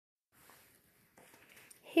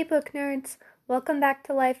Hey book nerds, welcome back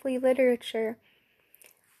to Lively Literature.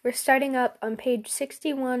 We're starting up on page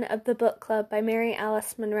 61 of the book club by Mary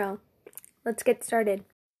Alice Monroe. Let's get started.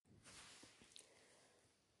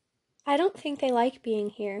 I don't think they like being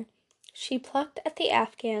here. She plucked at the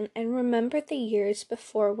afghan and remembered the years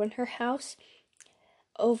before when her house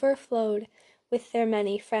overflowed with their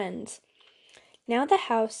many friends. Now the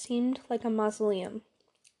house seemed like a mausoleum,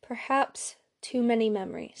 perhaps too many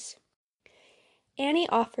memories. Annie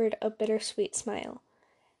offered a bittersweet smile.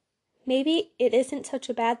 Maybe it isn't such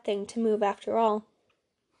a bad thing to move after all.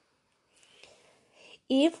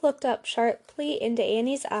 Eve looked up sharply into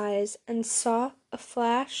Annie's eyes and saw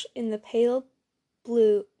flash in the pale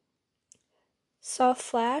blue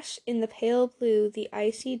the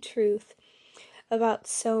icy truth about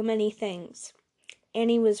so many things.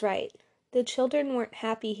 Annie was right. The children weren't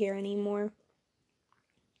happy here anymore.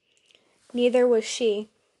 Neither was she.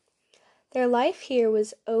 Their life here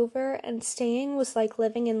was over, and staying was like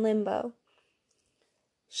living in limbo.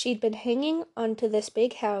 She'd been hanging onto this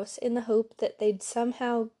big house in the hope that they'd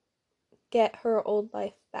somehow get her old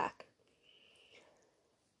life back.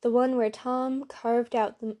 The one where Tom carved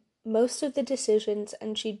out most of the decisions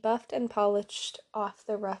and she'd buffed and polished off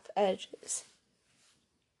the rough edges.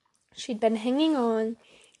 She'd been hanging on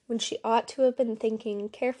when she ought to have been thinking,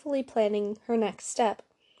 carefully planning her next step.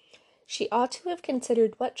 She ought to have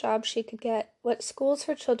considered what jobs she could get, what schools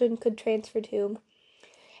her children could transfer to,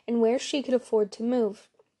 and where she could afford to move.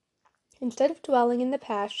 Instead of dwelling in the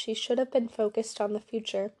past, she should have been focused on the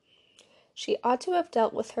future. She ought to have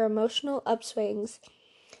dealt with her emotional upswings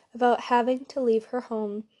about having to leave her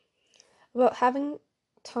home, about having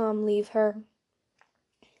Tom leave her.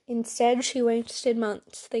 Instead, she wasted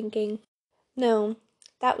months thinking. No,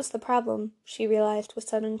 that was the problem, she realized with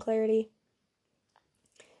sudden clarity.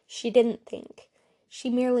 She didn't think. She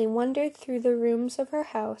merely wandered through the rooms of her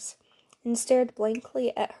house and stared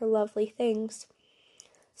blankly at her lovely things.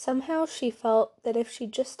 Somehow she felt that if she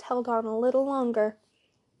just held on a little longer,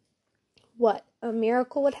 what, a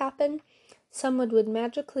miracle would happen? Someone would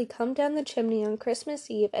magically come down the chimney on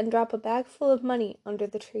Christmas Eve and drop a bag full of money under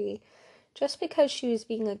the tree, just because she was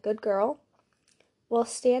being a good girl? While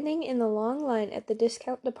standing in the long line at the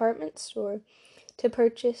discount department store to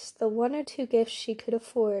purchase the one or two gifts she could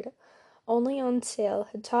afford, only on sale,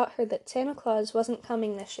 had taught her that Santa Claus wasn't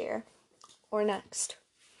coming this year, or next.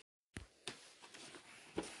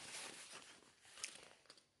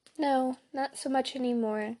 No, not so much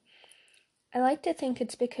anymore. I like to think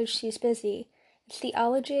it's because she's busy. It's the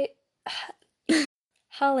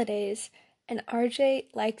holidays, and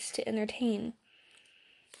RJ likes to entertain.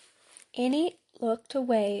 Annie looked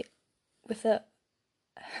away with a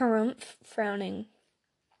harumph, frowning,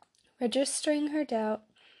 registering her doubt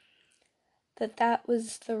that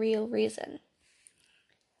was the real reason.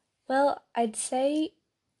 Well, I'd say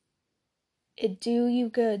it'd do you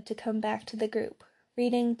good to come back to the group,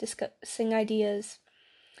 reading, discussing ideas.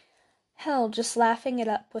 Hell, just laughing it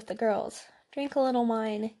up with the girls. Drink a little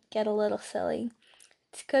wine, get a little silly.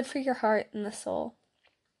 It's good for your heart and the soul.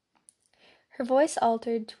 Her voice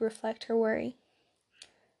altered to reflect her worry.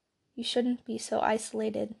 You shouldn't be so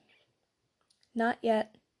isolated. Not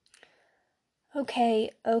yet.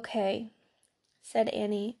 Okay, said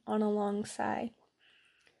Annie on a long sigh.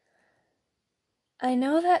 I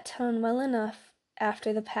know that tone well enough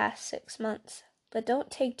after the past 6 months, but don't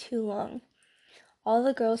take too long. All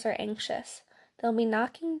the girls are anxious. They'll be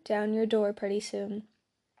knocking down your door pretty soon.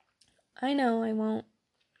 I know I won't.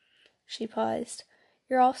 She paused.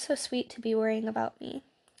 You're all so sweet to be worrying about me.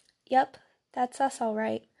 Yep, that's us all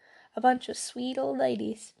right. A bunch of sweet old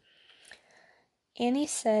ladies. Annie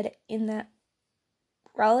said in that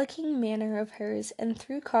rollicking manner of hers, and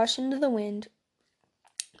threw caution to the wind,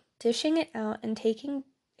 dishing it out and taking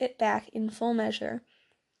it back in full measure.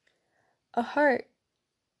 At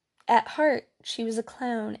heart, she was a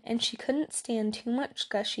clown, and she couldn't stand too much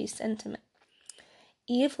gushy sentiment.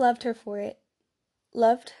 Eve loved her for it,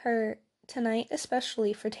 loved her tonight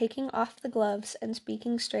especially for taking off the gloves and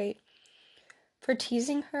speaking straight, for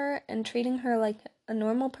teasing her and treating her like a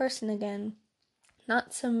normal person again,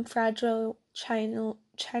 not some fragile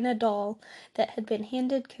china doll that had to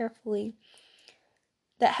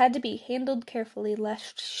be handled carefully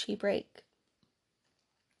lest she break.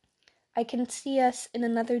 I can see us in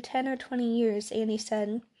another 10 or 20 years, Annie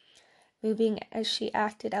said, moving as she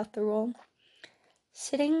acted out the role,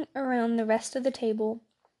 sitting around the rest of the table,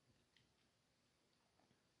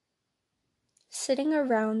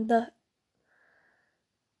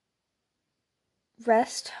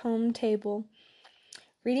 home table,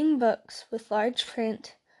 reading books with large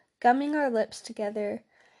print, gumming our lips together,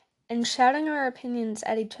 and shouting our opinions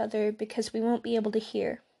at each other because we won't be able to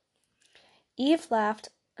hear. Eve laughed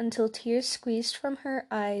until tears squeezed from her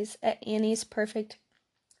eyes at Annie's perfect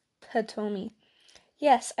pantomime.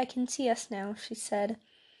 Yes, I can see us now, she said,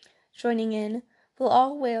 joining in. We'll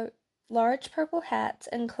all wear large purple hats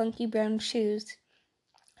and clunky brown shoes,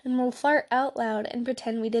 and we'll fart out loud and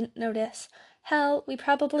pretend we didn't notice. Hell, we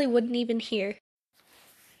probably wouldn't even hear.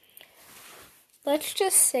 Let's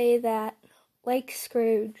just say that, like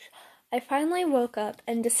Scrooge, I finally woke up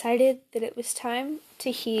and decided that it was time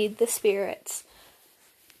to heed the spirits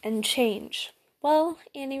and change. Well,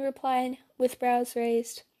 Annie replied, with brows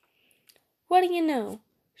raised. What do you know?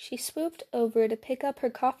 She swooped over to pick up her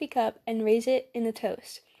coffee cup and raise it in a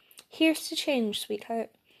toast. Here's to change, sweetheart.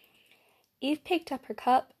 Eve picked up her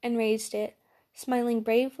cup and raised it, smiling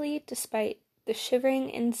bravely despite the shivering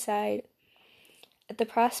inside at the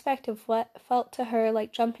prospect of what felt to her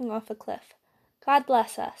like jumping off a cliff. God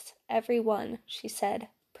bless us, every one, she said,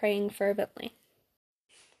 praying fervently.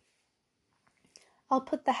 I'll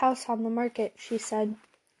put the house on the market, she said.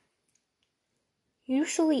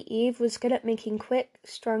 Usually Eve was good at making quick,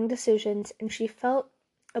 strong decisions, and she felt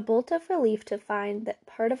a bolt of relief to find that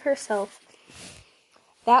part of herself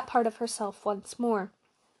once more.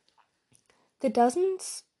 The dozen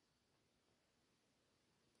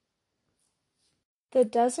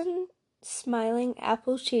smiling,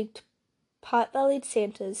 apple-cheeked, pot-bellied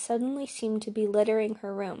Santas suddenly seemed to be littering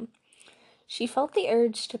her room. She felt the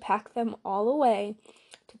urge to pack them all away,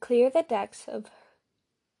 to clear the decks of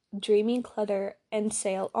dreamy clutter and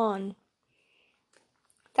sail on.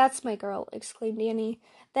 That's my girl, exclaimed Annie.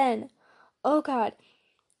 Then, oh God,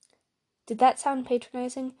 did that sound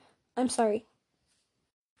patronizing? I'm sorry.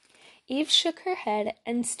 Eve shook her head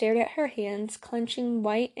and stared at her hands clenching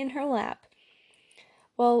white in her lap,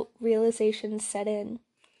 while realization set in.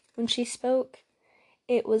 When she spoke,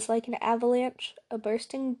 it was like an avalanche, a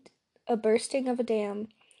bursting of a dam,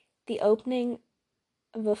 the opening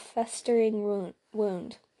of a festering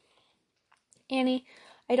wound. Annie,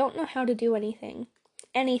 I don't know how to do anything.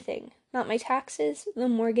 Anything. Not my taxes, the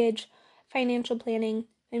mortgage, financial planning.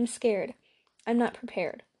 I'm scared. I'm not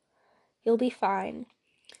prepared. You'll be fine.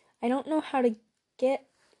 I don't know how to get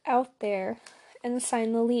out there and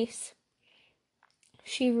sign the lease.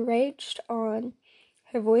 She raged on,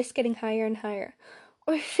 her voice getting higher and higher.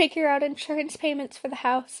 Or figure out insurance payments for the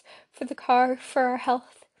house, for the car, for our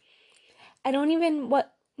health. I don't even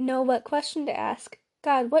know what question to ask.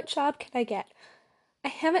 God, what job can I get? I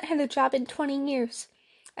haven't had a job in 20 years.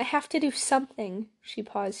 I have to do something, she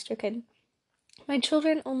paused, stricken. My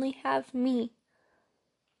children only have me.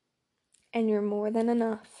 And you're more than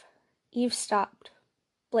enough. Eve stopped,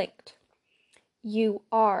 blinked. You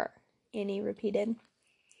are, Annie repeated.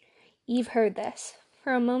 Eve heard this.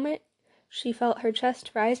 For a moment, she felt her chest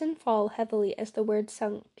rise and fall heavily as the words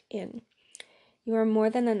sunk in. You are more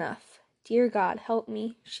than enough. Dear God, help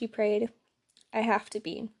me, she prayed. I have to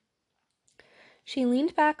be. She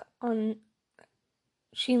leaned back on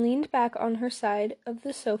her side of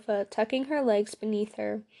the sofa, tucking her legs beneath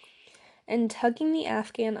her and tugging the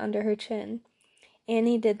Afghan under her chin.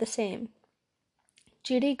 Annie did the same.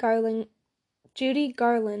 Judy Garland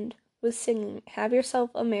was singing Have Yourself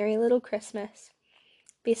a Merry Little Christmas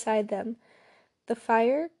beside them. The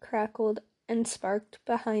fire crackled and sparked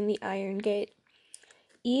behind the iron gate.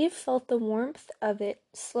 Eve felt the warmth of it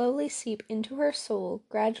slowly seep into her soul,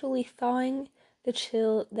 gradually thawing the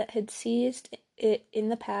chill that had seized it in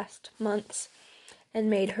the past months and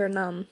made her numb.